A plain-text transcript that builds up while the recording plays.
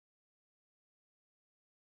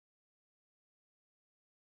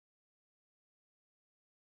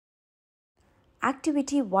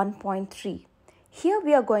Activity 1.3. Here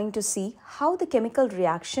we are going to see how the chemical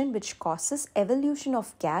reaction which causes evolution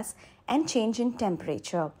of gas and change in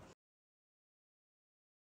temperature.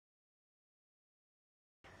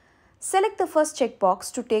 Select the first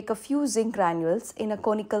checkbox to take a few zinc granules in a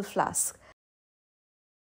conical flask.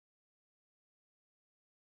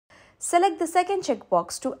 Select the second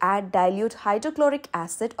checkbox to add dilute hydrochloric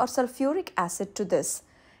acid or sulfuric acid to this.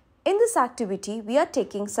 In this activity, we are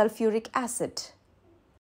taking sulfuric acid.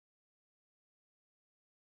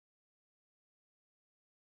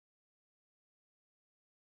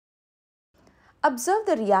 Observe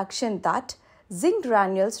the reaction that zinc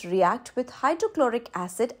granules react with hydrochloric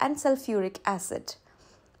acid and sulfuric acid.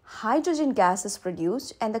 Hydrogen gas is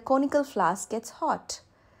produced and the conical flask gets hot.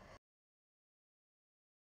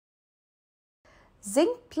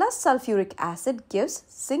 Zinc plus sulfuric acid gives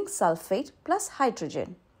zinc sulfate plus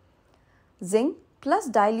hydrogen. Zinc plus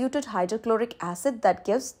diluted hydrochloric acid that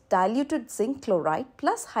gives diluted zinc chloride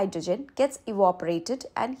plus hydrogen gets evaporated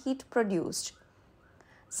and heat produced.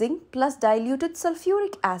 Zinc plus diluted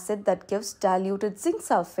sulfuric acid that gives diluted zinc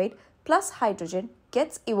sulfate plus hydrogen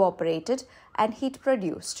gets evaporated and heat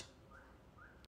produced.